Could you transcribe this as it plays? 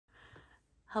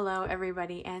Hello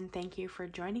everybody, and thank you for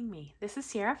joining me. This is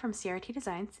Sierra from CRT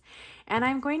Designs, and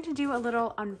I'm going to do a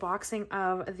little unboxing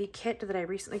of the kit that I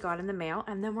recently got in the mail,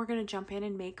 and then we're going to jump in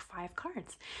and make 5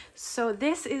 cards. So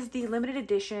this is the limited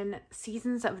edition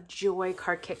Seasons of Joy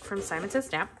card kit from Simon Says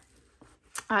Stamp.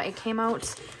 It came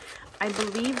out, I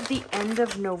believe, the end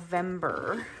of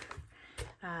November,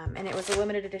 and it was a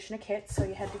limited edition kit, so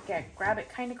you had to grab it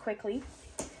kind of quickly.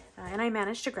 And I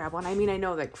managed to grab one. I mean, I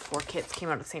know like 4 kits came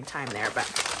out at the same time there, but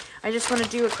I just want to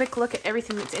do a quick look at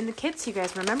everything that's in the kit so you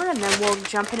guys remember, and then we'll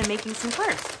jump into making some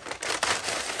cards.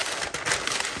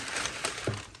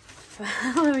 So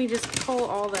let me just pull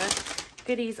all the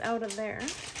goodies out of there.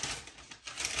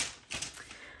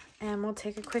 And we'll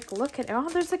take a quick look at, oh,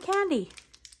 there's a candy.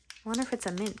 I wonder if it's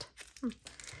a mint.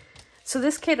 So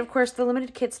this kit, of course, the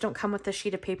limited kits don't come with the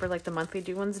sheet of paper like the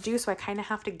monthly ones do, so I kind of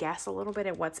have to guess a little bit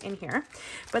at what's in here.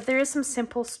 But there is some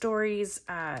Simple Stories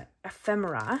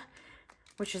ephemera,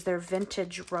 which is their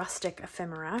vintage rustic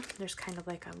ephemera. There's kind of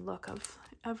like a look of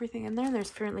everything in there. And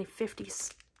there's currently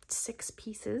 56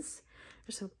 pieces.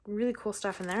 There's some really cool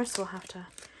stuff in there, so we'll have to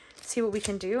see what we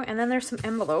can do. And then there's some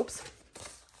envelopes.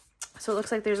 So it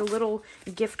looks like there's a little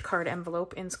gift card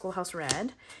envelope in Schoolhouse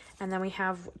Red. And then we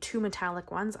have 2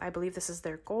 metallic ones. I believe this is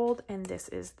their gold and this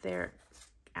is their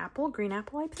apple, green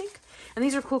apple, I think. And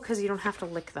these are cool because you don't have to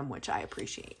lick them, which I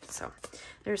appreciate. So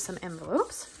there's some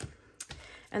envelopes.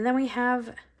 And then we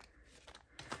have,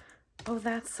 oh,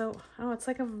 that's so, oh, it's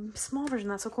like a small version.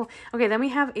 That's so cool. Okay, then we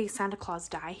have a Santa Claus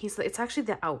die. It's actually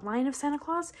the outline of Santa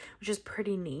Claus, which is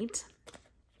pretty neat.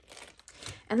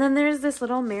 And then there's this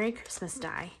little Merry Christmas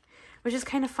die, which is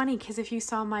kind of funny because if you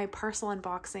saw my parcel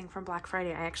unboxing from Black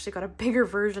Friday, I actually got a bigger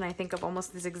version, I think, of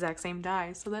almost this exact same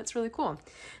die. So that's really cool.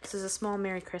 This is a small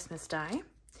Merry Christmas die.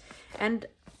 And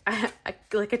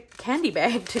like a candy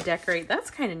bag to decorate. That's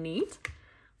kind of neat.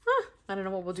 Huh, I don't know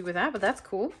what we'll do with that, but that's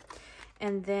cool.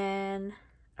 And then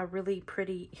a really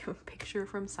pretty picture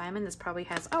from Simon. This probably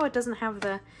has, oh, it doesn't have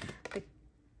the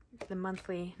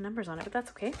monthly numbers on it, but that's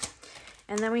okay.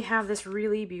 And then we have this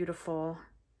really beautiful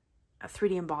a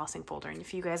 3D embossing folder, and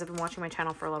if you guys have been watching my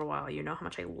channel for a little while, you know how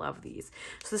much I love these.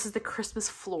 So this is the Christmas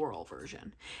floral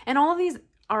version, and all of these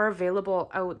are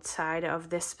available outside of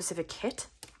this specific kit.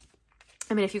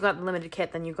 I mean, if you got the limited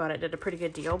kit, then you got it at a pretty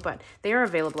good deal, but they are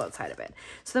available outside of it.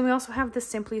 So then we also have the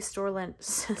Simple Stories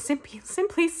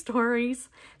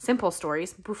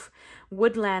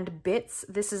Woodland bits.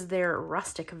 This is their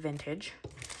rustic vintage.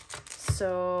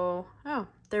 So, oh,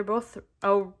 they're both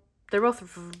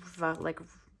like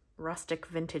rustic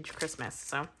vintage Christmas.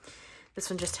 So this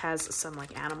one just has some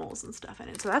like animals and stuff in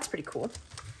it, so that's pretty cool.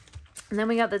 And then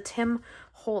we got the Tim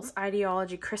Holtz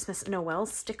Idea-ology Christmas Noel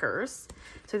stickers.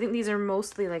 So I think these are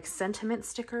mostly like sentiment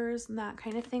stickers and that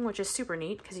kind of thing, which is super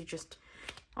neat because you just,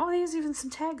 oh, there's even some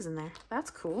tags in there.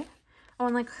 That's cool. Oh,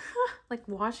 and like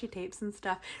washi tapes and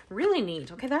stuff. Really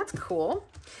neat. Okay, that's cool.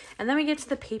 And then we get to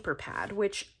the paper pad,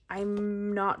 which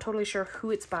I'm not totally sure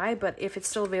who it's by, but if it's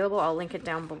still available, I'll link it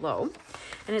down below.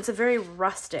 And it's a very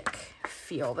rustic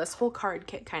feel. This whole card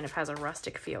kit kind of has a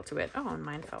rustic feel to it. Oh, and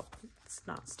mine fell. It's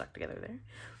not stuck together there.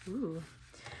 Ooh.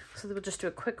 So we'll just do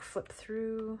a quick flip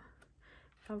through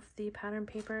of the pattern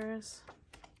papers.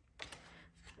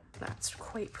 That's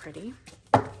quite pretty.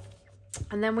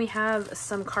 And then we have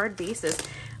some card bases.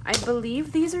 I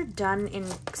believe these are done in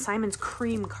Simon's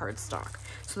cream cardstock.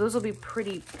 So those will be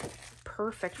pretty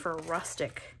perfect for a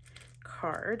rustic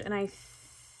card. And I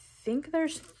think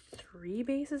there's 3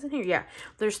 bases in here. Yeah,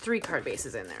 there's 3 card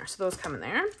bases in there. So those come in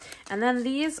there. And then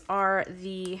these are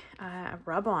the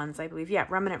rub-ons, I believe. Yeah,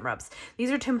 Remnant rubs.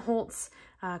 These are Tim Holtz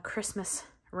Christmas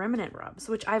Remnant rubs,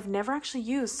 which I've never actually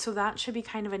used. So that should be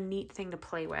kind of a neat thing to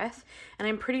play with. And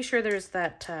I'm pretty sure there's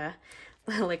that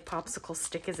like popsicle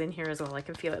stick is in here as well. I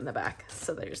can feel it in the back.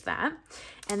 So there's that.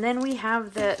 And then we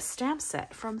have the stamp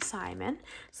set from Simon.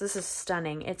 So this is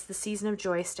stunning. It's the Season of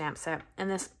Joy stamp set. And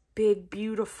this big,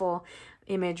 beautiful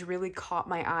image really caught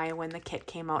my eye when the kit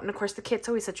came out. And of course, the kit's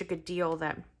always such a good deal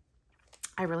that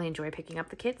I really enjoy picking up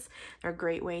the kits. They're a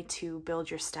great way to build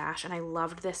your stash, and I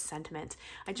loved this sentiment.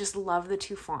 I just love the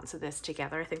 2 fonts of this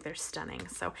together. I think they're stunning.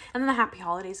 So, and then the Happy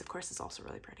Holidays, of course, is also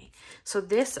really pretty. So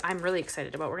this I'm really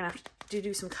excited about. We're gonna have to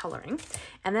do some coloring.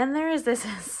 And then there is this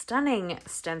stunning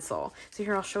stencil. So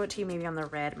here, I'll show it to you maybe on the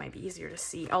red. It might be easier to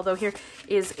see. Although here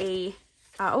is a,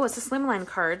 oh, it's a Slimline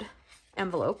card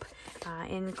envelope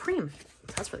in cream.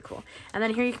 So that's really cool. And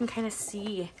then here you can kind of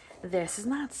see this.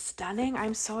 Isn't that stunning?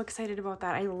 I'm so excited about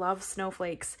that. I love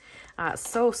snowflakes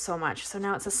so much. So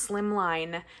now it's a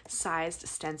Slimline sized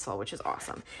stencil, which is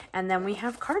awesome. And then we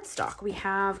have cardstock. We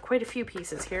have quite a few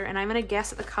pieces here, and I'm going to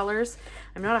guess at the colors.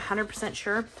 I'm not 100%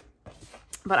 sure.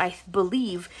 But I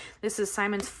believe this is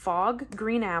Simon's Fog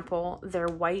Green Apple, their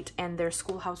white, and their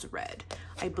Schoolhouse Red,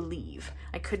 I believe.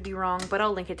 I could be wrong, but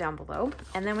I'll link it down below.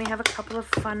 And then we have a couple of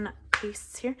fun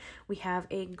pastes here. We have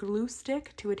a glue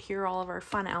stick to adhere all of our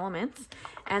fun elements.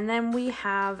 And then we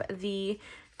have the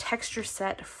texture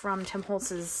set from Tim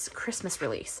Holtz's Christmas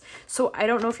release. So I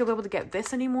don't know if you'll be able to get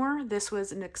this anymore. This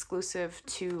was an exclusive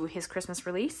to his Christmas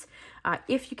release.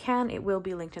 If you can, it will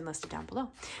be linked and listed down below.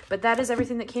 But that is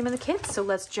everything that came in the kit. So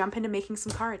let's jump into making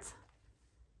some cards.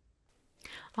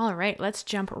 All right, let's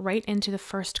jump right into the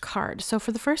first card. So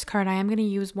for the first card, I am going to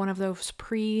use one of those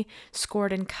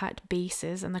pre-scored and cut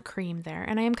bases and the cream there.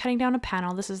 And I am cutting down a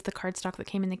panel. This is the cardstock that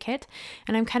came in the kit.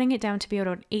 And I'm cutting it down to be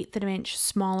about 1/8 of an inch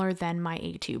smaller than my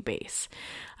A2 base,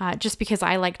 just because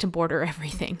I like to border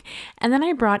everything. And then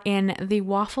I brought in the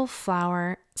Waffle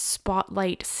Flower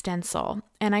Spotlight Stencil,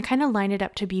 and I kind of lined it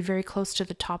up to be very close to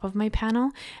the top of my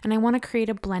panel, and I want to create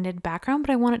a blended background,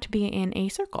 but I want it to be in a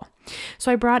circle.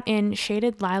 So I brought in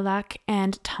Shaded Lilac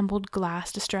and Tumbled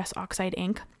Glass Distress Oxide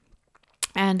ink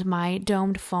and my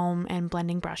domed foam and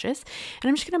blending brushes, and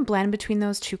I'm just going to blend between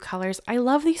those two colors. I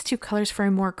love these two colors for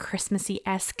a more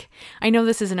Christmassy-esque. I know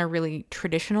this isn't a really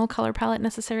traditional color palette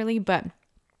necessarily, but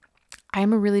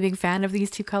I'm a really big fan of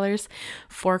these two colors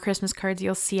for Christmas cards.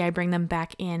 You'll see I bring them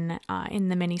back in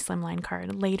the mini Slimline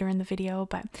card later in the video,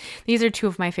 but these are two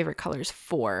of my favorite colors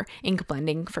for ink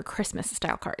blending for Christmas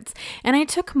style cards. And I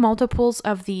took multiples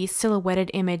of the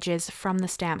silhouetted images from the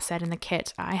stamp set in the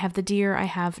kit. I have the deer, I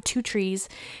have 2 trees,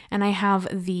 and I have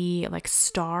the like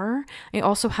star. I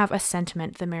also have a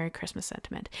sentiment, the Merry Christmas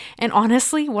sentiment. And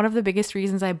honestly, one of the biggest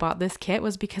reasons I bought this kit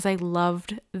was because I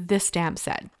loved this stamp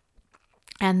set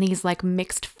and these like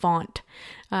mixed font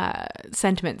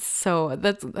sentiments. So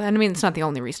that's, I mean, it's not the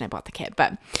only reason I bought the kit,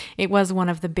 but it was one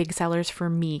of the big sellers for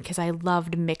me because I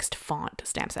loved mixed font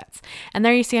stamp sets. And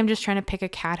there you see, I'm just trying to pick a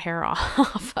cat hair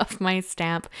off of my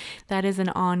stamp. That is an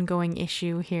ongoing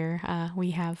issue here.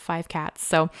 We have 5 cats,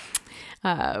 so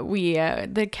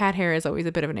the cat hair is always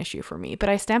a bit of an issue for me, but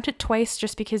I stamped it twice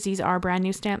just because these are brand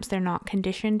new stamps. They're not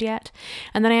conditioned yet.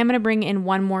 And then I am going to bring in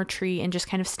one more tree and just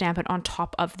kind of stamp it on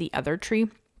top of the other tree.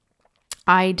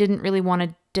 I didn't really want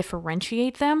to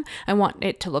differentiate them. I want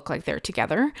it to look like they're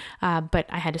together, but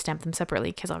I had to stamp them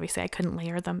separately because obviously I couldn't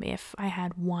layer them if I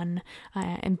had one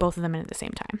and both of them in at the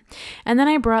same time. And then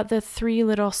I brought the 3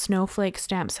 little snowflake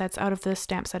stamp sets out of this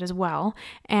stamp set as well,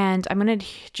 and I'm going to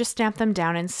just stamp them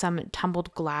down in some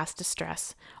Tumbled Glass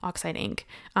Distress Oxide ink.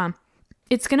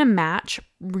 It's going to match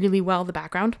really well the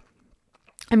background.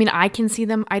 I mean, I can see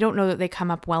them. I don't know that they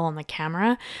come up well on the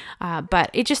camera, but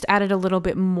it just added a little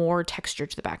bit more texture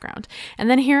to the background. And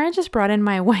then here I just brought in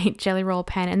my white Jelly Roll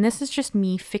pen, and this is just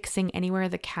me fixing anywhere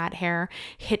the cat hair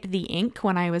hit the ink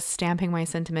when I was stamping my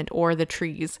sentiment or the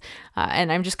trees.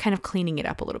 And I'm just kind of cleaning it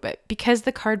up a little bit because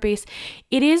the card base,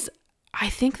 I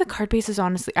think the card base is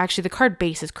actually the card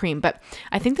base is cream, but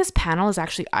I think this panel is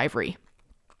actually ivory.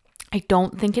 I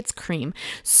don't think it's cream.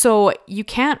 So you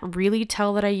can't really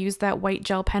tell that I used that white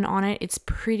gel pen on it.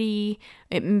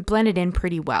 It blended in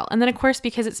pretty well. And then of course,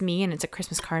 because it's me and it's a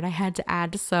Christmas card, I had to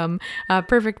add some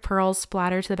Perfect Pearls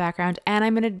splatter to the background. And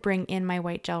I'm going to bring in my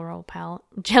white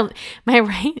my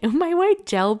white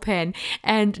gel pen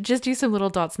and just do some little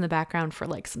dots in the background for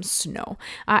like some snow.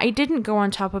 I didn't go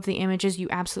on top of the images. You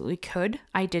absolutely could.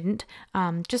 I didn't,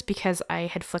 just because I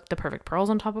had flicked the Perfect Pearls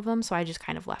on top of them. So I just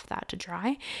kind of left that to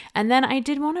dry. And then I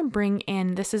did want to bring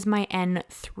in, this is my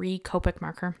N3 Copic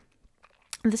marker.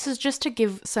 This is just to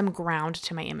give some ground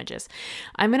to my images.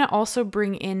 I'm going to also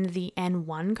bring in the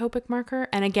N1 Copic marker.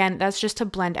 And again, that's just to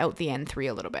blend out the N3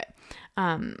 a little bit.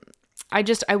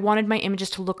 I wanted my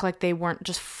images to look like they weren't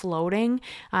just floating.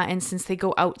 And since they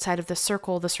go outside of the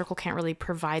circle can't really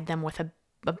provide them with a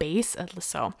base.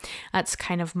 So that's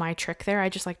kind of my trick there. I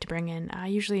just like to bring in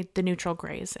usually the neutral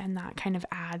grays, and that kind of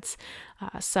adds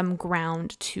some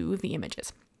ground to the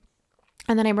images.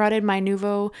 And then I brought in my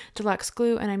Nuvo Deluxe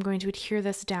glue, and I'm going to adhere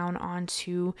this down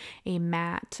onto a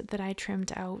mat that I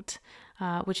trimmed out,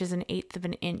 which is 1/8 of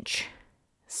an inch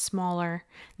smaller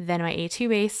than my A2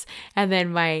 base, and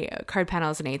then my card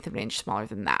panel is 1/8 of an inch smaller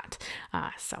than that.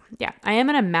 So yeah, I am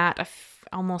gonna mat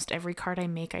almost every card I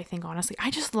make, I think, honestly.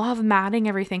 I just love matting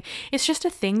everything. It's just a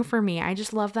thing for me. I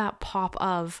just love that pop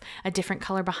of a different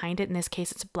color behind it. In this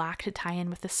case, it's black to tie in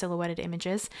with the silhouetted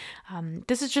images.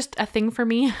 This is just a thing for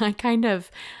me.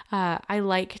 I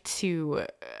like to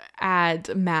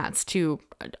add mats to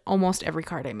almost every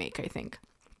card I make, I think.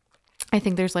 I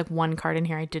think there's like one card in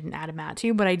here I didn't add a mat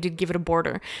to, but I did give it a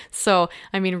border. So,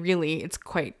 I mean, really, it's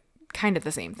quite kind of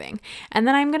the same thing. And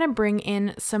then I'm going to bring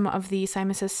in some of the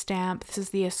Simon Says stamp. This is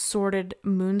the Assorted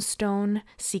Moonstone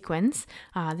sequins.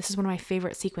 This is one of my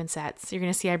favorite sequin sets. You're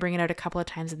going to see I bring it out a couple of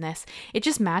times in this. It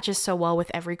just matches so well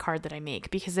with every card that I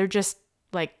make because they're just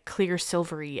like clear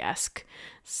silvery-esque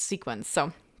sequins.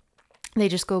 So they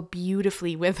just go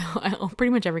beautifully with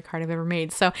pretty much every card I've ever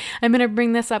made. So I'm going to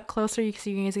bring this up closer so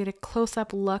you guys get a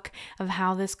close-up look of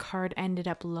how this card ended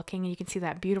up looking. And you can see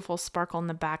that beautiful sparkle in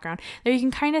the background. There you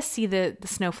can kind of see the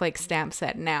snowflake stamp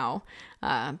set now.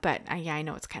 But yeah, I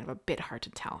know it's kind of a bit hard to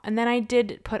tell. And then I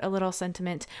did put a little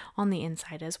sentiment on the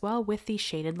inside as well with the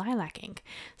shaded lilac ink.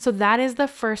 So that is the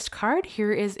first card.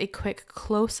 Here is a quick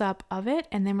close-up of it.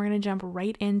 And then we're going to jump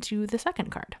right into the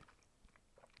second card.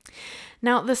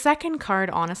 Now, the second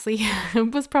card, honestly,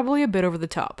 was probably a bit over the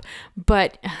top,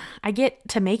 but I get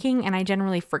to making and I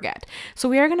generally forget. So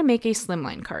we are going to make a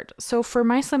slimline card. So for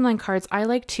my slimline cards, I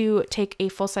like to take a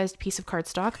full-sized piece of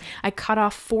cardstock. I cut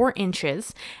off 4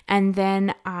 inches and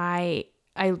then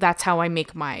that's how I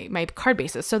make my card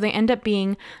bases. So they end up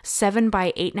being 7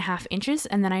 by 8.5 inches,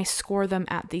 and then I score them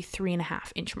at the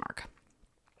 3.5 inch mark.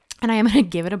 And I am going to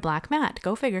give it a black mat.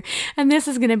 Go figure. And this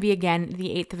is going to be, again, the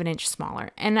 1/8 of an inch smaller.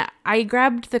 And I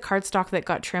grabbed the cardstock that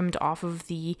got trimmed off of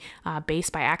the base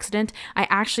by accident. I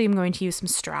actually am going to use some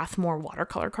Strathmore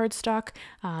watercolor cardstock,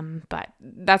 but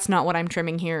that's not what I'm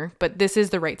trimming here. But this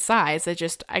is the right size.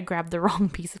 I grabbed the wrong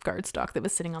piece of cardstock that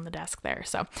was sitting on the desk there.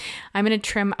 So I'm going to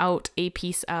trim out a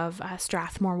piece of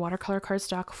Strathmore watercolor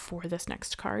cardstock for this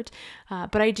next card.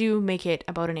 But I do make it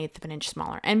about 1/8 of an inch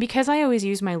smaller. And because I always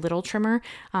use my little trimmer,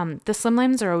 the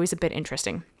slimlines are always a bit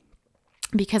interesting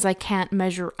because I can't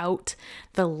measure out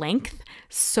the length.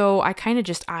 So I kind of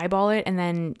just eyeball it and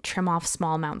then trim off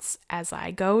small amounts as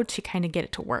I go to kind of get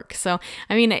it to work. So,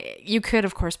 I mean, you could,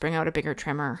 of course, bring out a bigger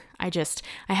trimmer. I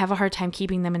have a hard time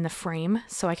keeping them in the frame.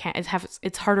 So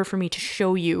it's harder for me to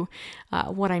show you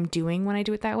what I'm doing when I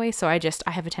do it that way. So I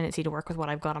have a tendency to work with what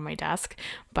I've got on my desk.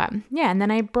 But yeah, and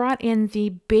then I brought in the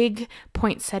big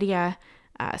poinsettia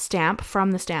stamp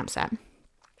from the stamp set.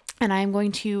 And I'm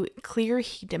going to clear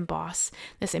heat emboss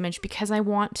this image because I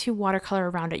want to watercolor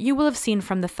around it. You will have seen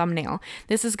from the thumbnail,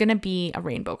 this is going to be a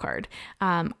rainbow card.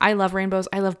 I love rainbows.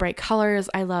 I love bright colors.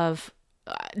 I love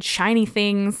shiny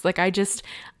things. Like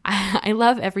I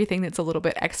love everything that's a little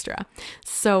bit extra.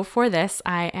 So for this,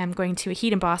 I am going to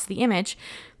heat emboss the image,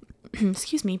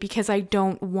 excuse me, because I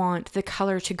don't want the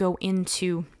color to go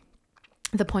into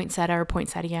the poinsettia or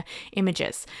poinsettia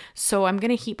images. So I'm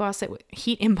going to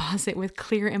heat emboss it with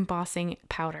clear embossing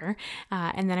powder.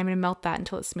 And then I'm going to melt that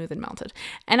until it's smooth and melted.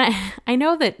 And I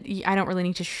know that I don't really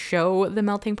need to show the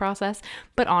melting process,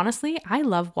 but honestly, I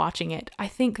love watching it. I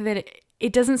think that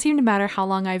it doesn't seem to matter how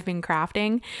long I've been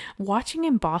crafting. Watching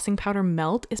embossing powder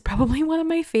melt is probably one of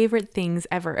my favorite things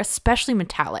ever, especially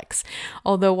metallics.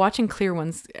 Although watching clear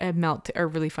ones melt are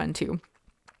really fun too.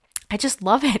 I just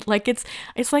love it. Like it's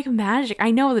like magic.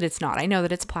 I know that it's not. I know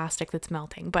that it's plastic that's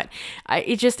melting, but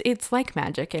it's like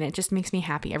magic, and it just makes me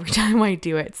happy every time I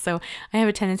do it. So I have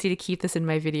a tendency to keep this in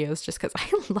my videos just because I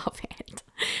love it.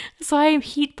 So I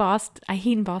heat embossed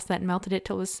that and melted it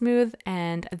till it was smooth,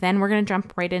 and then we're gonna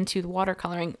jump right into the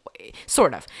watercoloring,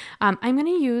 sort of. I'm gonna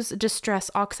use Distress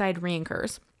Oxide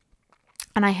reinkers,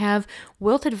 and I have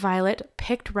Wilted Violet,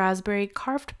 Picked Raspberry,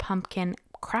 Carved Pumpkin,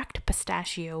 Cracked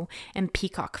Pistachio, and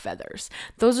Peacock Feathers.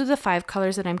 Those are the 5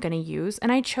 colors that I'm going to use,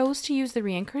 and I chose to use the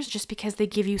reinkers just because they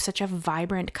give you such a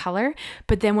vibrant color,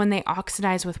 but then when they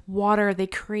oxidize with water, they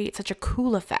create such a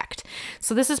cool effect.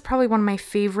 So this is probably one of my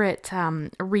favorite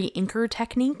reinker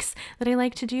techniques that I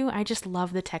like to do. I just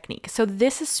love the technique. So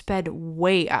this is sped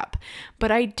way up, but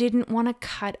I didn't want to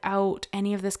cut out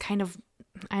any of this kind of,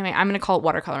 I'm going to call it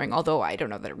watercoloring, although I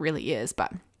don't know that it really is,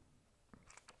 but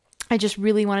I just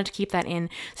really wanted to keep that in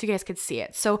so you guys could see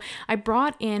it. So I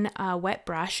brought in a wet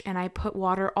brush and I put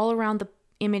water all around the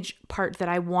image part that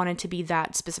I wanted to be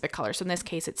that specific color. So in this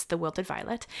case, it's the Wilted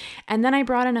Violet. And then I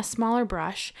brought in a smaller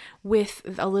brush with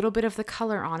a little bit of the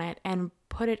color on it and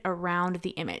put it around the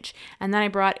image. And then I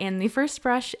brought in the first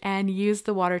brush and used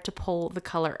the water to pull the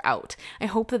color out. I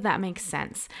hope that makes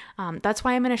sense. That's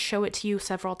why I'm going to show it to you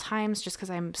several times, just because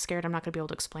I'm scared I'm not going to be able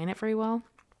to explain it very well.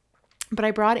 But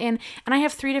I brought in, and I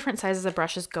have 3 different sizes of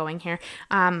brushes going here.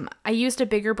 I used a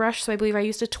bigger brush, so I believe I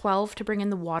used a 12 to bring in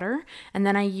the water, and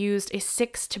then I used a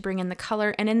 6 to bring in the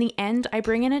color, and in the end, I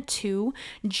bring in a 2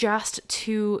 just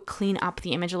to clean up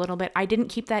the image a little bit. I didn't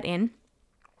keep that in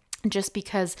just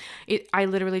because I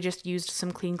literally just used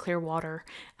some clean, clear water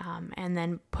and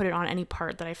then put it on any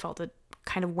part that I felt that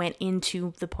kind of went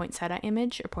into the poinsettia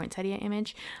image,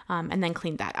 and then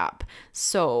cleaned that up.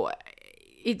 So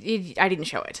I didn't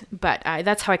show it, but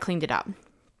that's how I cleaned it up.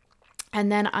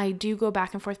 And then I do go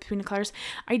back and forth between the colors.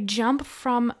 I jump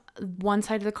from one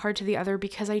side of the card to the other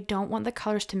because I don't want the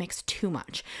colors to mix too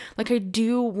much. Like I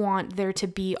do want there to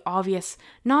be obvious,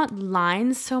 not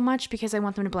lines so much because I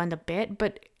want them to blend a bit,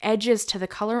 but edges to the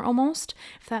color almost,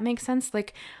 if that makes sense.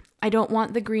 Like I don't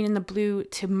want the green and the blue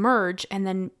to merge and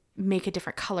then make a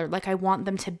different color. Like I want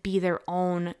them to be their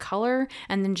own color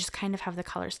and then just kind of have the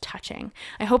colors touching.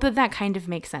 I hope that that kind of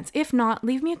makes sense. If not,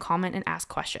 leave me a comment and ask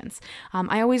questions.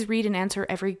 I always read and answer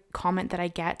every comment that I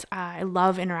get. I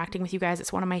love interacting with you guys.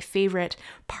 It's one of my favorite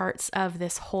parts of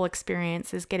this whole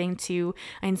experience is getting to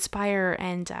inspire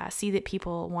and see that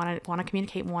people want to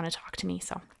communicate and want to talk to me.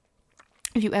 So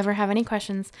if you ever have any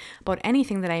questions about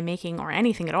anything that I'm making or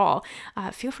anything at all,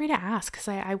 feel free to ask because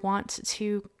I want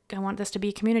this to be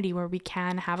a community where we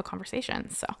can have a conversation.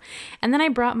 So, and then I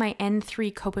brought my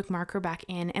N3 Copic marker back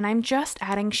in and I'm just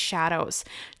adding shadows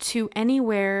to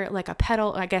anywhere like a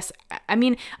petal, I guess. I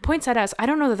mean, poinsettias, I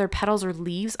don't know that they're petals or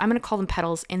leaves. I'm going to call them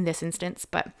petals in this instance,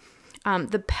 but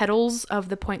the petals of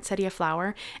the poinsettia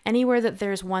flower, anywhere that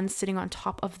there's one sitting on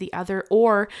top of the other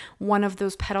or one of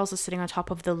those petals is sitting on top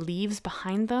of the leaves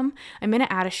behind them, I'm going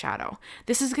to add a shadow.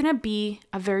 This is going to be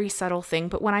a very subtle thing,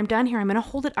 but when I'm done here, I'm going to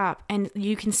hold it up and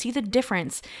you can see the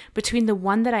difference between the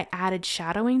one that I added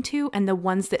shadowing to and the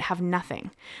ones that have nothing.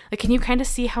 Like, can you kind of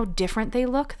see how different they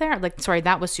look there? Like, sorry,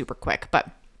 that was super quick, but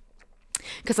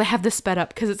because I have this sped up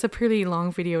because it's a pretty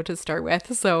long video to start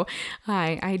with. So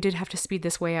I did have to speed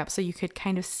this way up so you could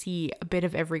kind of see a bit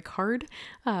of every card.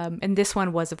 And this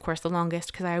one was, of course, the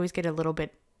longest because I always get a little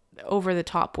bit over the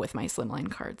top with my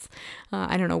Slimline cards.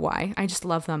 I don't know why. I just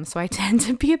love them. So I tend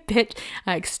to be a bit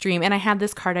extreme. And I had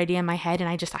this card idea in my head and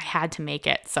I had to make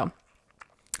it. So.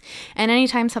 And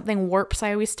anytime something warps,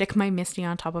 I always stick my Misty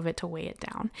on top of it to weigh it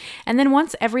down. And then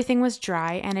once everything was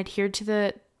dry and adhered to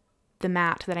the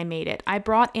mat that I made it, I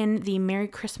brought in the Merry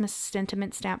Christmas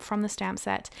sentiment stamp from the stamp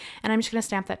set, and I'm just going to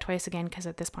stamp that twice again because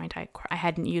at this point I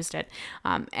hadn't used it,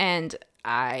 and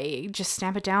I just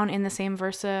stamp it down in the same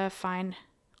Versa fine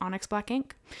onyx black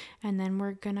ink, and then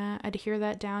we're gonna adhere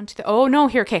that down to the, oh no,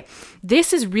 here, okay,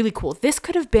 this is really cool. This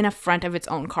could have been a front of its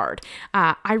own card.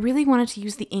 I really wanted to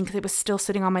use the ink that was still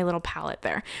sitting on my little palette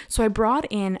there, so I brought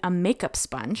in a makeup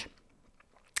sponge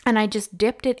and I just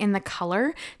dipped it in the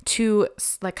color to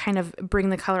like kind of bring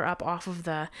the color up off of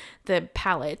the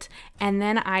palette. And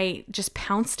then I just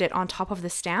pounced it on top of the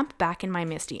stamp back in my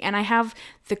Misty. And I have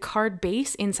the card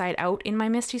base inside out in my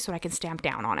Misty so I can stamp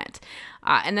down on it.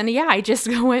 And then, yeah, I just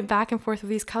went back and forth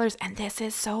with these colors. And this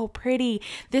is so pretty.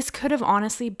 This could have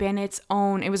honestly been its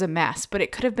own, it was a mess, but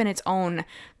it could have been its own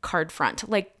card front.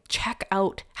 Like, check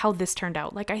out how this turned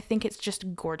out. Like, I think it's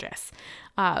just gorgeous.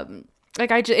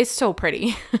 It's so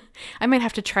pretty. I might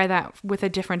have to try that with a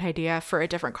different idea for a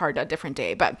different card a different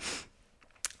day, but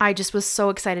I just was so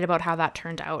excited about how that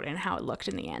turned out and how it looked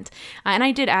in the end. And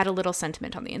I did add a little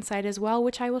sentiment on the inside as well,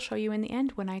 which I will show you in the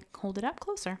end when I hold it up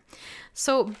closer.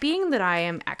 So being that I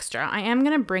am extra, I am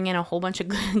going to bring in a whole bunch of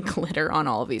glitter on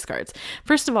all of these cards.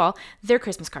 First of all, they're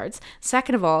Christmas cards.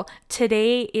 Second of all,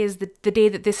 today is the day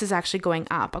that this is actually going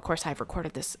up. Of course, I've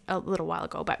recorded this a little while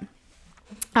ago, but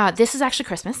this is actually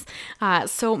Christmas.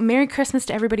 So Merry Christmas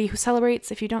to everybody who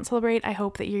celebrates. If you don't celebrate, I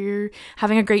hope that you're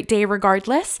having a great day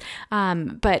regardless.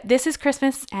 But this is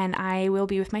Christmas and I will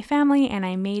be with my family and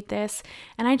I made this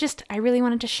and I really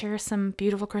wanted to share some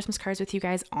beautiful Christmas cards with you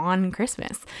guys on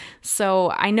Christmas.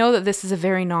 So I know that this is a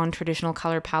very non-traditional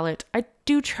color palette. I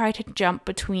do try to jump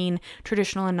between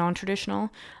traditional and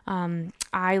non-traditional.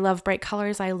 I love bright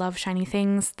colors. I love shiny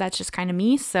things. That's just kind of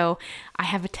me. So I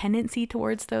have a tendency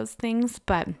towards those things,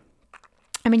 but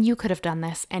I mean, you could have done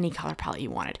this any color palette you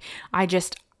wanted.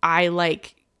 I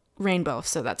like rainbow,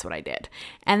 so that's what I did.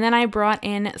 And then I brought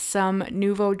in some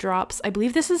Nuvo drops. I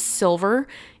believe this is silver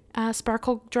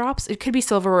sparkle drops. It could be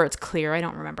silver or it's clear. I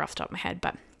don't remember off the top of my head,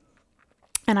 but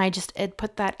and I just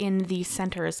put that in the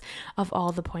centers of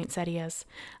all the poinsettias.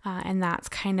 And that's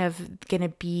kind of going to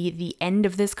be the end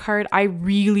of this card. I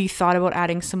really thought about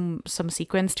adding some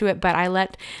sequins to it, but I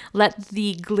let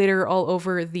the glitter all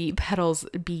over the petals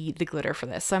be the glitter for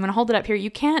this. So I'm going to hold it up here.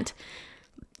 You can't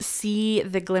see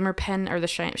the glimmer pen or the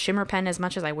shimmer pen as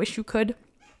much as I wish you could.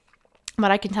 But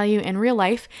I can tell you in real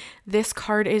life, this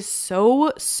card is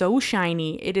so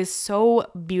shiny. It is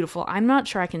so beautiful. I'm not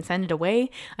sure I can send it away.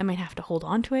 I might have to hold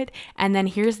on to it. And then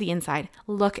here's the inside.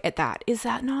 Look at that. Is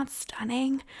that not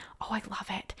stunning? Oh, I love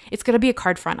it. It's going to be a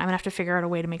card front. I'm going to have to figure out a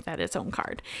way to make that its own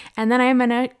card. And then I'm going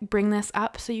to bring this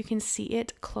up so you can see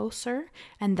it closer.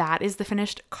 And that is the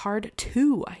finished card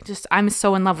 2. I'm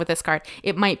so in love with this card.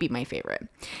 It might be my favorite.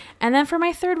 And then for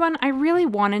my third one, I really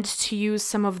wanted to use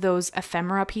some of those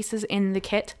ephemera pieces in the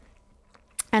kit.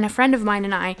 And a friend of mine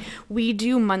and I, we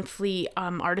do monthly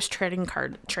artist trading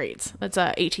card trades. That's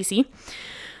a ATC.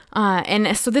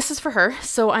 And so this is for her.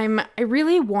 So I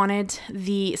really wanted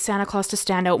the Santa Claus to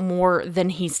stand out more than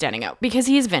he's standing out, because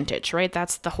he is vintage, right?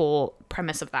 That's the whole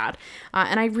premise of that.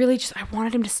 And I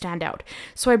wanted him to stand out.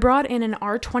 So I brought in an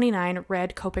R29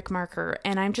 red Copic marker,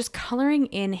 and I'm just coloring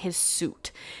in his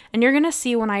suit. And you're going to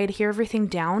see when I adhere everything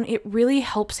down, it really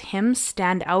helps him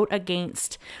stand out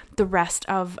against the rest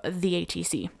of the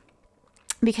ATC,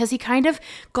 because he kind of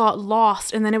got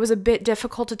lost, and then it was a bit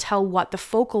difficult to tell what the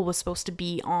focal was supposed to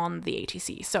be on the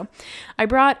ATC. So I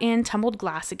brought in tumbled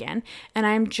glass again, and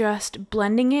I'm just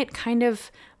blending it kind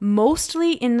of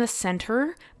mostly in the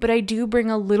center, but I do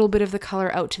bring a little bit of the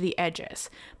color out to the edges,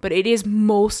 but it is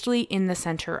mostly in the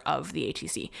center of the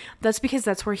ATC. That's because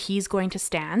that's where he's going to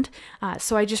stand.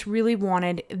 So I just really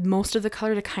wanted most of the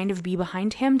color to kind of be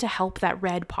behind him to help that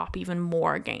red pop even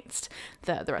more against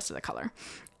the rest of the color.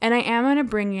 And I am going to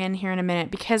bring in here in a minute,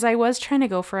 because I was trying to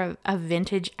go for a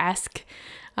vintage-esque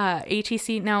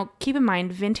ATC. Now, keep in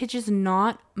mind, vintage is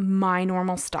not my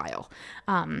normal style.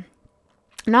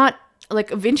 Not like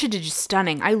vintage is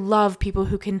stunning. I love people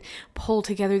who can pull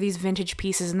together these vintage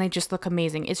pieces and they just look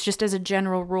amazing. It's just, as a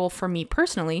general rule for me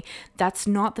personally, that's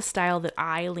not the style that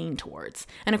I lean towards.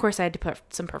 And of course, I had to put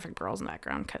some perfect pearls in the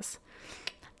background because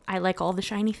I like all the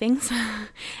shiny things.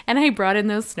 And I brought in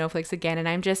those snowflakes again, and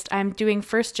I'm doing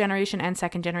first generation and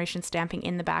second generation stamping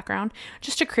in the background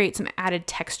just to create some added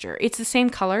texture. It's the same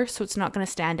color, so it's not going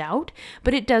to stand out,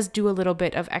 but it does do a little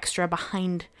bit of extra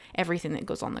behind everything that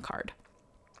goes on the card.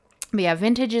 But yeah,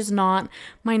 vintage is not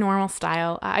my normal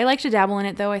style. I like to dabble in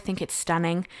it though. I think it's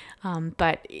stunning.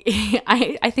 But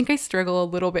I think I struggle a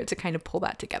little bit to kind of pull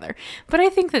that together. But I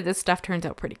think that this stuff turns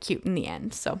out pretty cute in the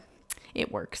end. So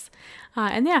it works.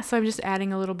 And yeah, so I'm just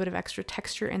adding a little bit of extra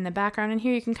texture in the background. And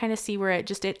here you can kind of see where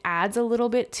it adds a little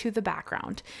bit to the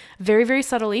background. Very, very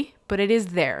subtly, but it is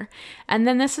there. And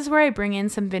then this is where I bring in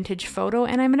some vintage photo,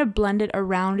 and I'm going to blend it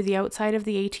around the outside of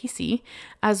the ATC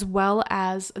as well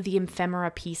as the ephemera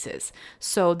pieces.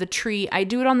 So the tree, I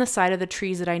do it on the side of the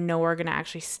trees that I know are going to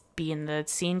actually be in the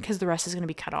scene, because the rest is going to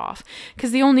be cut off.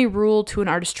 Because the only rule to an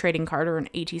artist trading card or an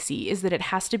ATC is that it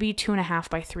has to be 2.5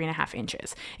 by 3.5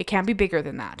 inches. It can't be bigger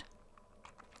than that,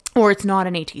 or it's not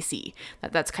an ATC.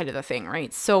 That's kind of the thing,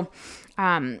 right? So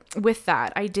with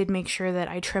that, I did make sure that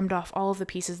I trimmed off all of the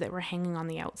pieces that were hanging on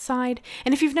the outside.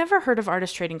 And if you've never heard of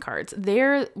artist trading cards,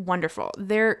 they're wonderful.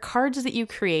 They're cards that you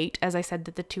create, as I said,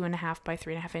 that the 2.5 by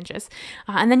 3.5 inches,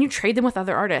 and then you trade them with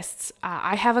other artists.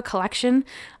 I have a collection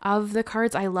of the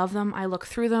cards. I love them. I look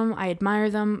through them. I admire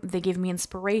them. They give me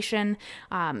inspiration.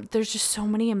 There's just so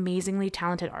many amazingly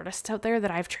talented artists out there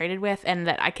that I've traded with and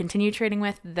that I continue trading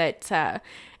with, that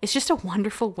it's just a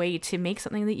wonderful way to make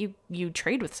something that you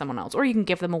trade with someone else, or you can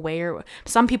give them away, or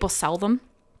some people sell them.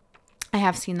 I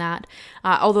have seen that,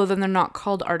 although then they're not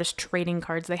called artist trading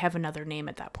cards. They have another name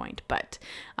at that point. But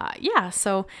yeah,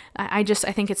 so I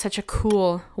think it's such a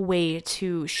cool way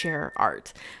to share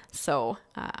art. So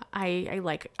I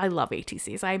love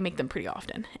ATCs. I make them pretty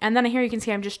often. And then here you can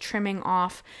see I'm just trimming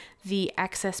off the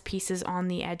excess pieces on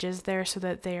the edges there so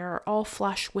that they are all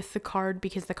flush with the card,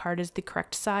 because the card is the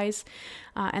correct size.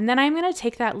 And then I'm going to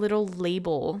take that little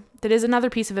label that is another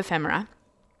piece of ephemera,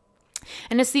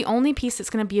 and it's the only piece that's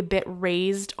going to be a bit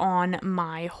raised on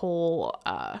my whole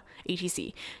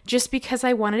ATC, just because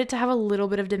I wanted it to have a little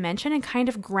bit of dimension and kind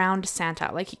of ground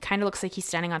Santa. Like, he kind of looks like he's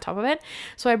standing on top of it.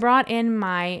 So I brought in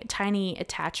my tiny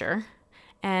attacher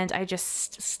and I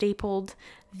just stapled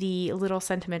the little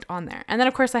sentiment on there. And then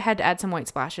of course I had to add some white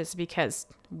splashes, because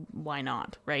why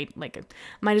not, right? Like,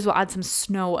 might as well add some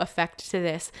snow effect to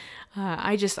this.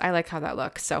 I like how that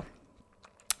looks. So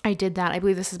I did that. I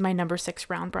believe this is my number 6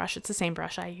 round brush. It's the same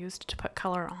brush I used to put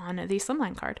color on the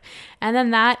Slimline card. And then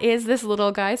that is this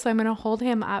little guy. So I'm going to hold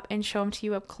him up and show him to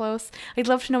you up close. I'd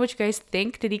love to know what you guys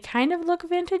think. Did he kind of look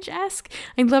vintage-esque?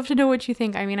 I'd love to know what you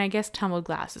think. I mean, I guess tumbled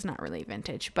glass is not really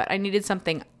vintage, but I needed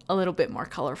something a little bit more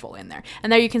colorful in there.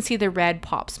 And there you can see the red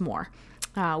pops more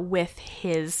with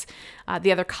his,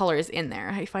 the other colors in there.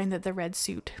 I find that the red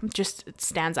suit just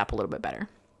stands up a little bit better.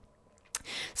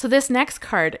 So this next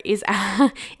card is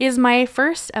my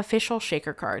first official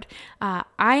shaker card.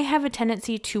 I have a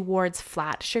tendency towards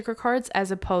flat shaker cards as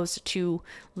opposed to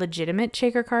legitimate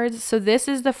shaker cards. So this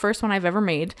is the first one I've ever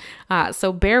made.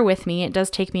 So bear with me. It does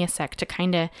take me a sec to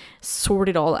kind of sort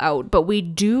it all out, but we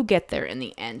do get there in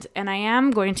the end. And I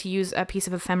am going to use a piece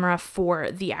of ephemera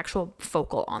for the actual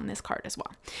focal on this card as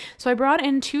well. So I brought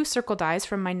in 2 circle dies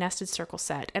from my nested circle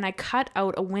set, and I cut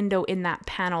out a window in that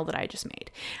panel that I just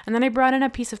made. And then I brought in a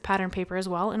piece of pattern paper as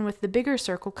well, and with the bigger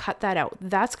circle, cut that out.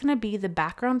 That's going to be the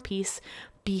background piece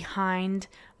behind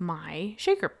my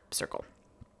shaker circle.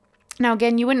 Now,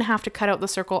 again, you wouldn't have to cut out the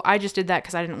circle. I just did that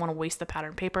because I didn't want to waste the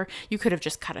pattern paper. You could have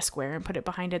just cut a square and put it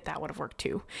behind it. That would have worked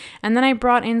too. And then I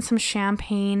brought in some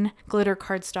champagne glitter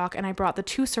cardstock, and I brought the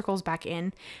 2 circles back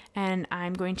in, and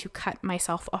I'm going to cut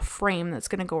myself a frame that's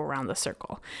going to go around the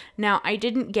circle. Now, I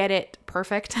didn't get it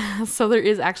perfect, so there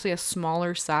is actually a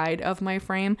smaller side of my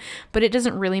frame, but it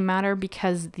doesn't really matter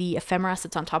because the ephemera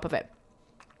sits on top of it.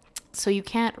 So you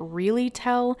can't really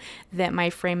tell that my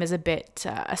frame is a bit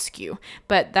askew,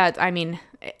 but that, I mean,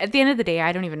 at the end of the day,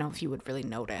 I don't even know if you would really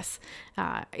notice.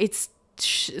 It's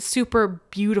super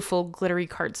beautiful glittery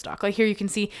cardstock. Like here you can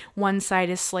see one side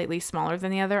is slightly smaller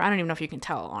than the other. I don't even know if you can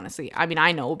tell, honestly. I mean,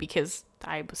 I know because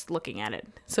I was looking at it,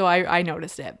 so I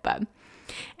noticed it.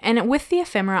 And with the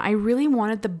ephemera, I really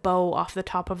wanted the bow off the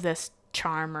top of this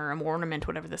charm or ornament,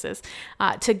 whatever this is,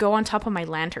 to go on top of my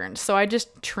lantern. So I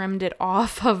just trimmed it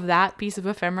off of that piece of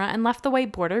ephemera and left the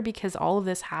white border because all of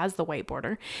this has the white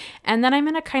border. And then I'm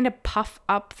going to kind of puff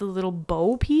up the little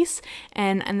bow piece,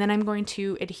 and then I'm going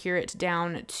to adhere it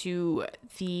down to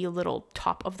the little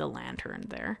top of the lantern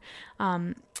there.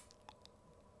 I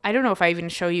don't know if I even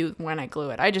show you when I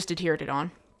glue it. I just adhered it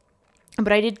on.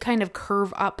 But I did kind of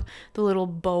curve up the little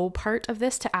bow part of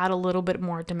this to add a little bit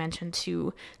more dimension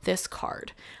to this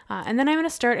card. And then I'm going to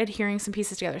start adhering some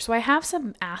pieces together. So I have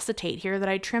some acetate here that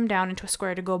I trimmed down into a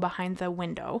square to go behind the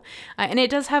window. And it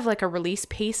does have like a release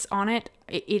piece on it.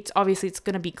 It's obviously it's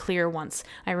going to be clear once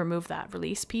I remove that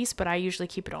release piece, but I usually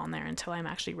keep it on there until I'm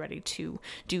actually ready to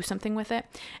do something with it.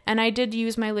 And I did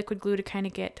use my liquid glue to kind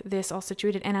of get this all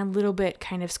situated and a little bit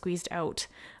kind of squeezed out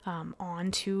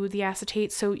onto the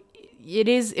acetate. So it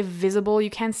is visible, you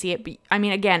can see it, but I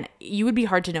mean, again, you would be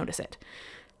hard to notice it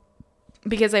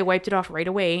because I wiped it off right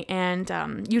away,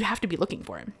 and you'd have to be looking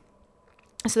for it.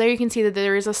 So there you can see that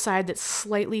there is a side that's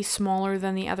slightly smaller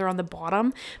than the other on the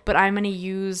bottom, but I'm going to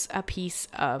use a piece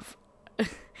of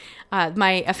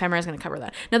my ephemera is going to cover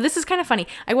that. Now this is kind of funny.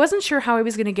 I wasn't sure how I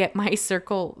was going to get my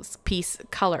circle piece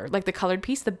color, like the colored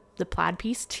piece, the plaid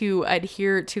piece, to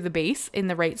adhere to the base in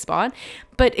the right spot,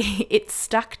 but it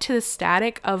stuck to the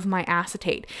static of my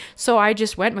acetate. So I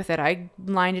just went with it. I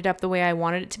lined it up the way I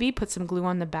wanted it to be, put some glue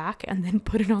on the back, and then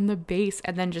put it on the base,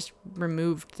 and then just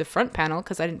removed the front panel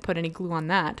because I didn't put any glue on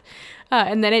that.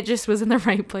 And then it just was in the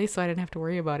right place, so I didn't have to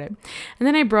worry about it. And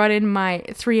then I brought in my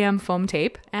 3M foam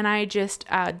tape, and I just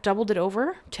doubled it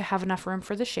over to have enough room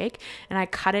for the shake, and I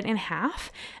cut it in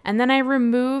half, and then I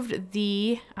removed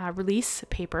the release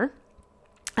paper,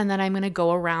 and then I'm going to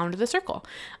go around the circle.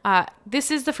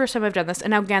 This is the first time I've done this,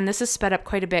 and again, this is sped up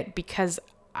quite a bit because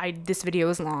this video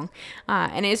is long,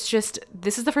 and it's just,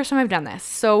 this is the first time I've done this,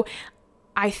 so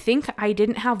I think I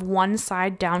didn't have one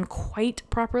side down quite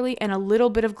properly, and a little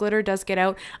bit of glitter does get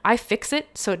out. I fix it,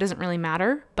 so it doesn't really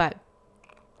matter, but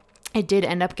it did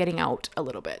end up getting out a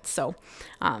little bit. So,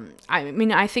 I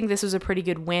mean, I think this was a pretty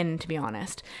good win, to be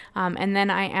honest. And then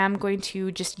I am going to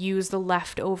just use the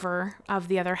leftover of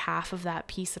the other half of that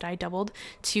piece that I doubled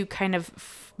to kind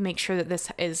of make sure that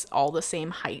this is all the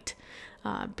same height,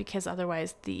 because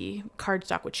otherwise the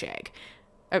cardstock would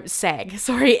sag,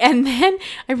 sorry. And then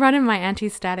I brought in my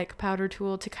anti-static powder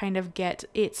tool to kind of get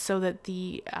it so that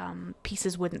the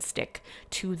pieces wouldn't stick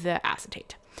to the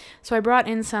acetate. So I brought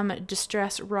in some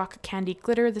Distress Rock Candy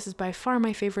glitter. This is by far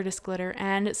my favoriteest glitter,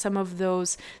 and some of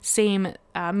those same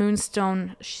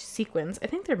moonstone sequins. I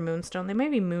think they're moonstone. They might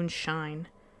be moonshine.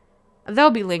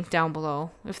 They'll be linked down below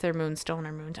if they're moonstone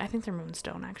or moon. I think they're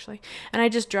moonstone, actually. And I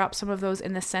just dropped some of those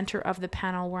in the center of the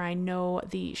panel where I know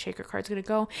the shaker card's going to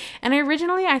go. And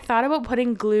originally I thought about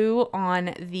putting glue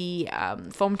on the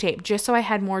foam tape just so I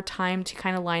had more time to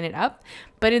kind of line it up.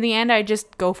 But in the end, I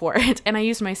just go for it. And I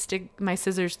used my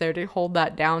scissors there to hold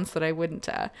that down so that I wouldn't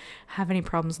have any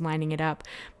problems lining it up.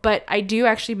 But I do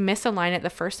actually misalign it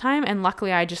the first time. And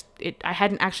luckily I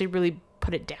hadn't actually really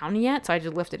put it down yet. So I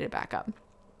just lifted it back up.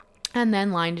 And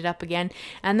then lined it up again,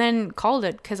 and then called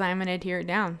it because I'm going to adhere it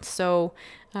down. So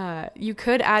you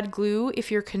could add glue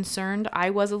if you're concerned. I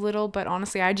was a little, but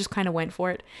honestly, I just kind of went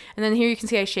for it. And then here you can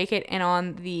see I shake it, and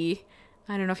on the,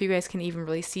 I don't know if you guys can even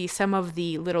really see, some of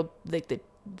the little, like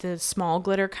the small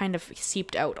glitter kind of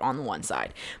seeped out on one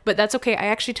side. But that's okay. I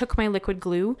actually took my liquid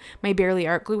glue, my Barely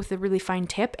Art glue with a really fine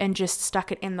tip, and just stuck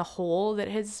it in the hole that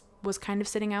was kind of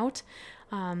sitting out.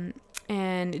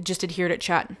 And just adhered it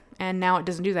shut. And now it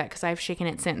doesn't do that because I've shaken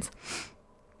it since.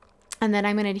 And then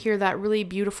I'm going to adhere that really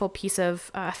beautiful piece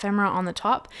of ephemera on the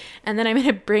top. And then I'm going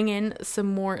to bring in some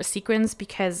more sequins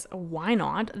because why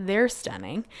not? They're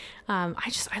stunning.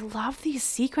 I love these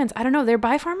sequins. I don't know. They're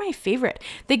by far my favorite.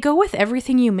 They go with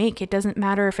everything you make. It doesn't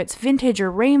matter if it's vintage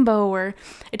or rainbow, or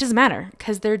it doesn't matter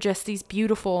because they're just these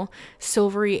beautiful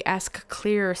silvery-esque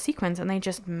clear sequins and they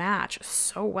just match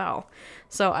so well.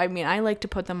 So, I mean, I like to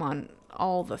put them on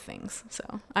all the things.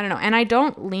 So I don't know. And I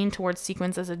don't lean towards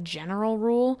sequins as a general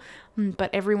rule, but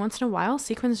every once in a while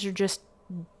sequins are just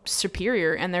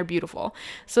superior and they're beautiful.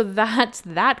 So that's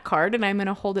that card, and I'm going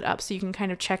to hold it up so you can kind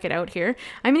of check it out here.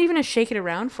 I'm even going to shake it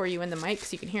around for you in the mic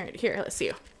so you can hear it. Here, let's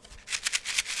see.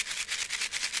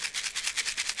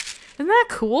 Isn't that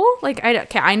cool? Like,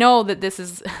 I know that this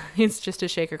is, it's just a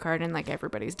shaker card and like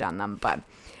everybody's done them, but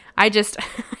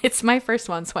it's my first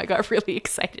one, so I got really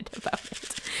excited about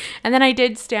it. And then I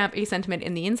did stamp a sentiment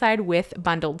in the inside with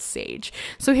bundled sage.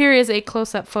 So here is a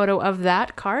close-up photo of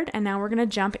that card, and now we're going to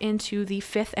jump into the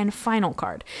 5th and final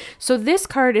card. So this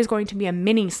card is going to be a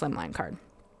mini slimline card.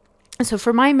 So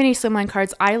for my mini slimline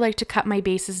cards, I like to cut my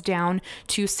bases down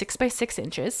to 6 by 6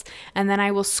 inches, and then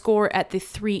I will score at the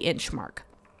 3-inch mark.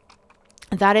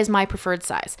 That is my preferred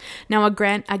size. Now,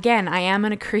 again, I am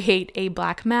going to create a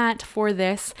black mat for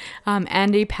this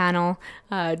and a panel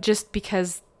just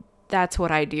because that's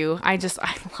what I do. I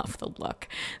love the look.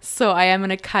 So I am going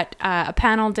to cut a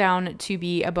panel down to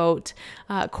be about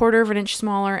a 1/4 of an inch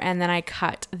smaller, and then I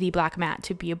cut the black mat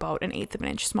to be about 1/8 of an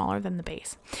inch smaller than the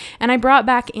base. And I brought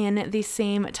back in the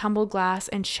same tumbled glass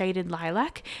and shaded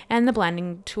lilac and the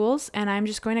blending tools, and I'm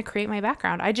just going to create my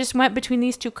background. I just went between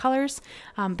these two colors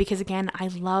because, again, I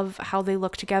love how they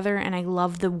look together and I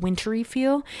love the wintry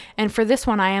feel. And for this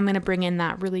one, I am going to bring in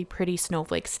that really pretty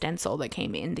snowflake stencil that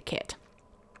came in the kit.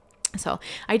 So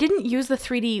I didn't use the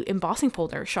 3D embossing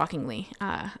folder, shockingly.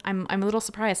 I'm a little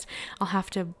surprised. I'll have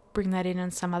to bring that in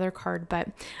on some other card. But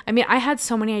I mean, I had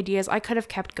so many ideas. I could have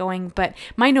kept going, but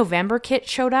my November kit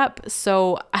showed up.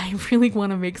 So I really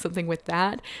want to make something with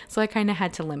that. So I kind of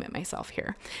had to limit myself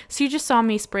here. So you just saw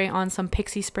me spray on some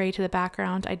pixie spray to the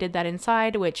background. I did that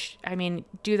inside, which, I mean,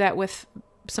 do that with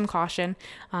some caution.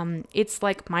 It's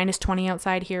like -20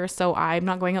 outside here, so I'm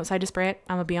not going outside to spray it,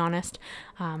 I'm gonna be honest.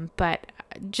 But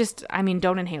just, I mean,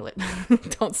 don't inhale it.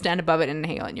 Don't stand above it and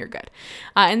inhale it and you're good.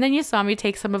 And then you saw me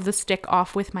take some of the stick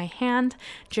off with my hand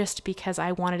just because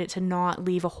I wanted it to not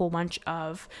leave a whole bunch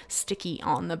of sticky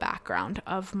on the background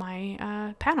of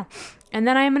my panel. And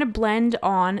then I'm going to blend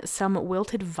on some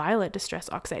Wilted Violet Distress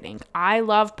Oxide ink. I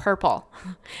love purple.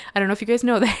 I don't know if you guys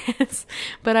know this,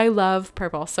 but I love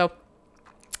purple. So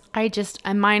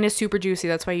and mine is super juicy.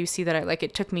 That's why you see that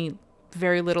it took me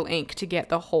very little ink to get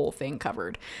the whole thing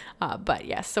covered. But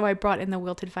yes, so I brought in the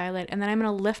Wilted Violet, and then I'm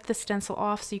going to lift the stencil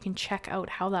off so you can check out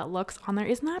how that looks on there.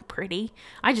 Isn't that pretty?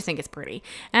 I just think it's pretty.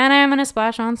 And I'm going to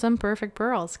splash on some Perfect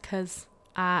Pearls because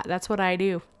that's what I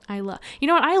do. You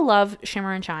know what? I love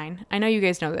shimmer and shine. I know you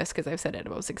guys know this because I've said it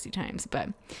about 60 times, but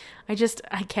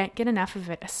I can't get enough of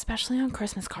it, especially on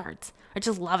Christmas cards. I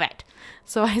just love it.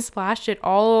 So I splashed it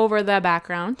all over the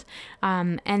background.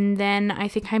 And then I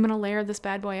think I'm going to layer this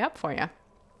bad boy up for you,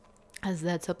 as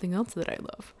that's something else that I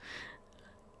love.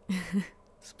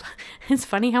 It's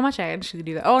funny how much I actually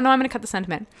do that. Oh no, I'm going to cut the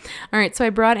sentiment. All right, so I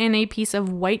brought in a piece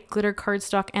of white glitter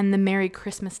cardstock and the Merry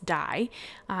Christmas die.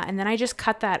 And then I just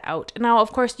cut that out. Now,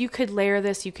 of course, you could layer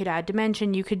this, you could add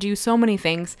dimension, you could do so many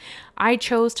things. I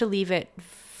chose to leave it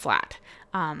flat.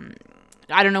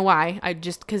 I don't know why.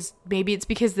 Because maybe it's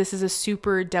because this is a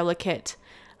super delicate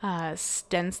die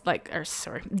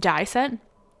set.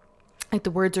 Like,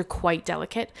 the words are quite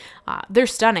delicate. They're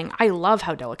stunning. I love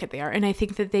how delicate they are. And I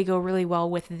think that they go really well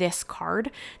with this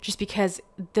card just because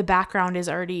the background is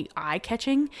already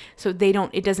eye-catching. So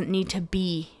it doesn't need to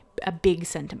be a big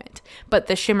sentiment. But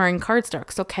the shimmering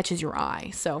cardstock still catches your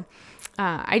eye. So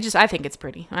I think it's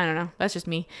pretty. I don't know. That's just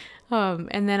me.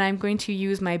 And then I'm going to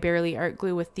use my Barely Art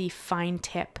Glue with the fine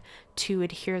tip to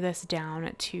adhere this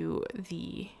down to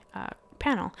the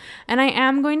panel. And I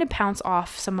am going to pounce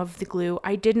off some of the glue.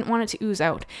 I didn't want it to ooze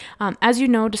out. As you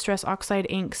know, Distress Oxide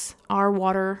inks are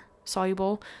water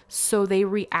soluble, so they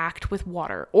react with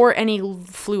water or any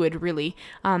fluid really.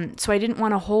 So I didn't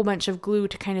want a whole bunch of glue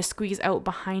to kind of squeeze out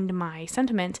behind my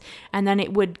sentiment, and then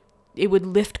it would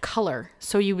lift color,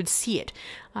 so you would see it.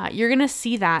 You're gonna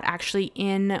see that actually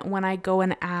when I go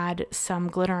and add some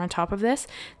glitter on top of this.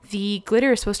 The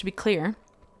glitter is supposed to be clear.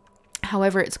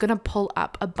 However, it's going to pull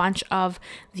up a bunch of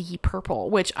the purple,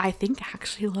 which I think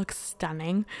actually looks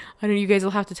stunning. I don't know, you guys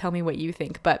will have to tell me what you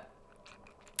think, but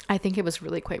I think it was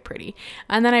really quite pretty.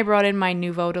 And then I brought in my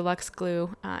Nouveau Deluxe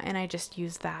glue, and I just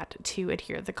used that to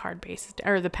adhere the card base,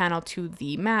 or the panel, to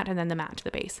the mat, and then the mat to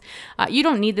the base. You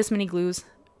don't need this many glues.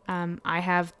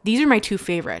 These are my two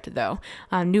favorite though,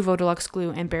 Nouveau Deluxe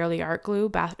glue and Barely Art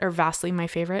glue, or vastly my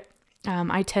favorite.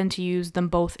 I tend to use them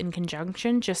both in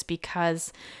conjunction just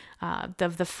because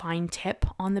of the fine tip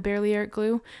on the Barely Art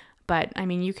glue. But I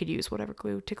mean, you could use whatever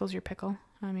glue tickles your pickle.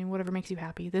 I mean, whatever makes you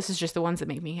happy. This is just the ones that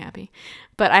make me happy.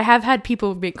 But I have had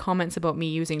people make comments about me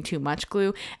using too much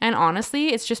glue. And honestly,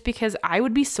 it's just because I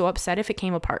would be so upset if it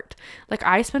came apart. Like,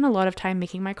 I spend a lot of time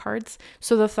making my cards.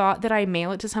 So the thought that I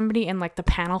mail it to somebody and like the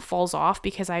panel falls off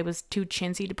because I was too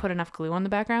chintzy to put enough glue on the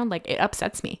background, like, it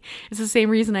upsets me. It's the same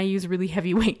reason I use really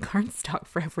heavyweight cardstock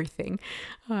for everything.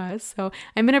 So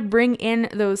I'm going to bring in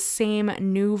those same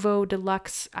Nouveau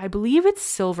Deluxe, I believe it's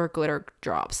silver glitter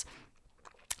drops.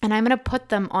 And I'm going to put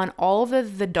them on all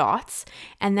of the dots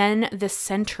and then the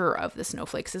center of the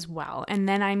snowflakes as well. And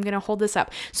then I'm going to hold this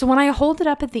up. So when I hold it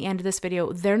up at the end of this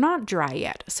video, they're not dry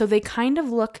yet. So they kind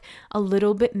of look a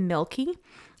little bit milky.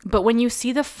 But when you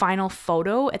see the final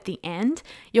photo at the end,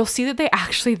 you'll see that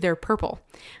they're purple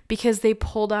because they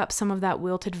pulled up some of that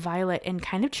wilted violet and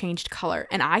kind of changed color.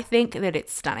 And I think that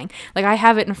it's stunning. Like, I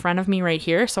have it in front of me right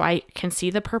here so I can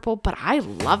see the purple, but I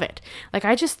love it. Like,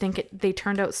 I just think they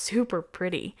turned out super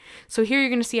pretty. So here you're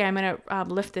going to see, I'm going to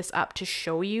lift this up to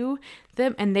show you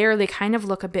them. And there they kind of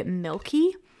look a bit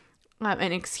milky.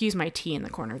 And excuse my tea in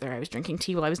the corner there. I was drinking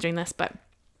tea while I was doing this, but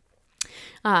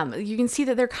you can see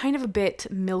that they're kind of a bit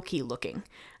milky looking.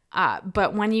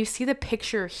 But when you see the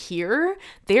picture here,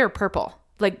 they are purple,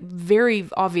 like very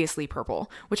obviously purple,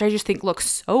 which I just think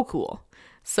looks so cool.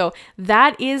 So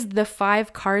that is the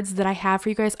 5 cards that I have for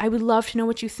you guys. I would love to know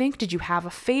what you think. Did you have a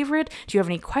favorite? Do you have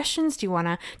any questions? Do you want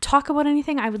to talk about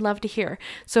anything? I would love to hear.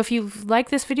 So if you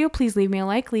like this video, please leave me a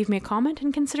like, leave me a comment,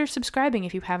 and consider subscribing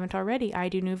if you haven't already. I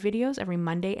do new videos every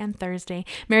Monday and Thursday.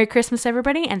 Merry Christmas,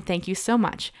 everybody, and thank you so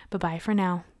much. Bye-bye for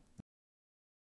now.